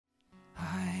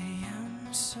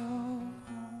so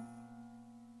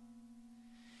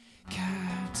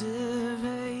captivated.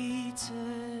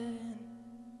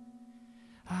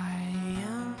 I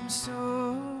am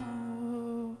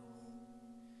so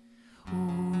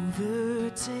overtaken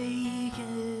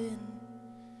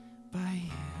by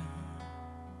you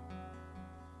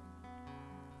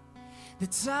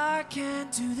that I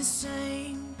can't do the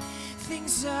same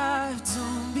things I've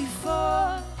done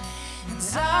before, and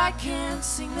I can't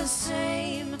sing the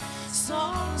same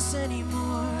songs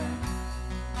anymore,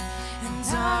 and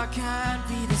I can't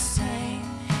be the same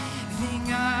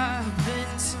thing I've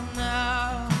been till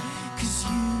now, 'cause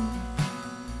you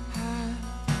have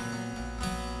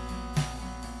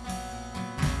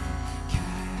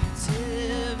captivated,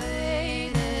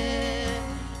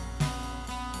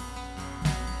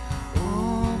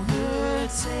 overtaken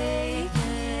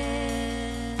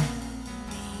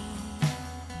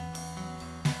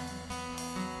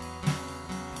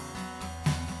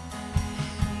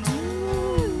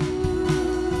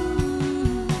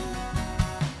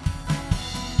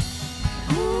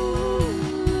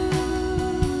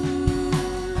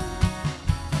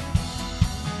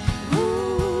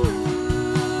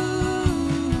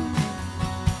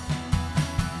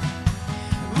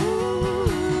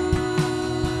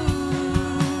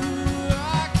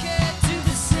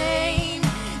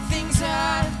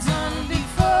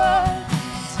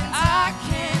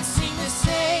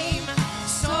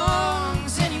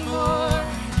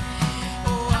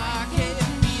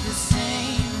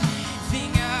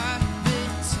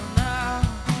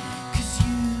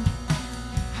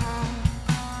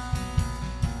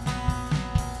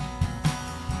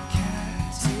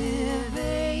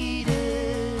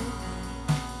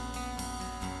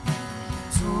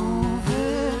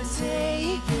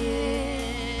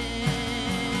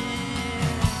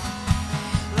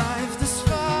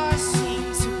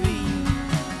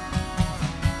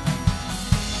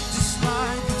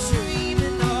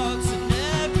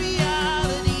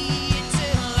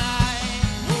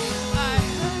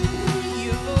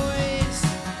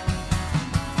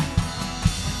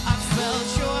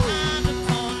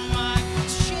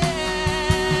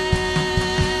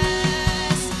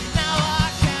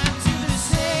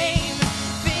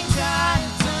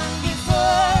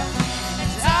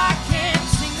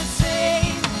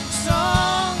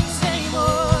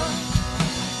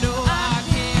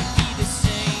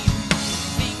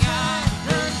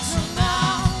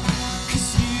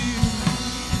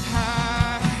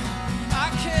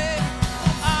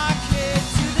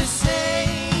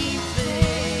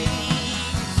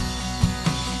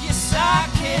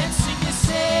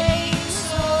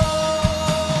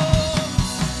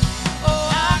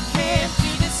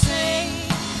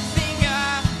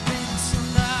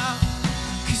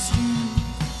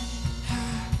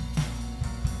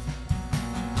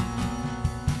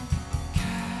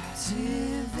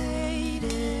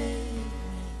captivated,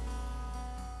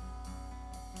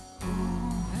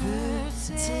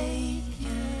 overtaken.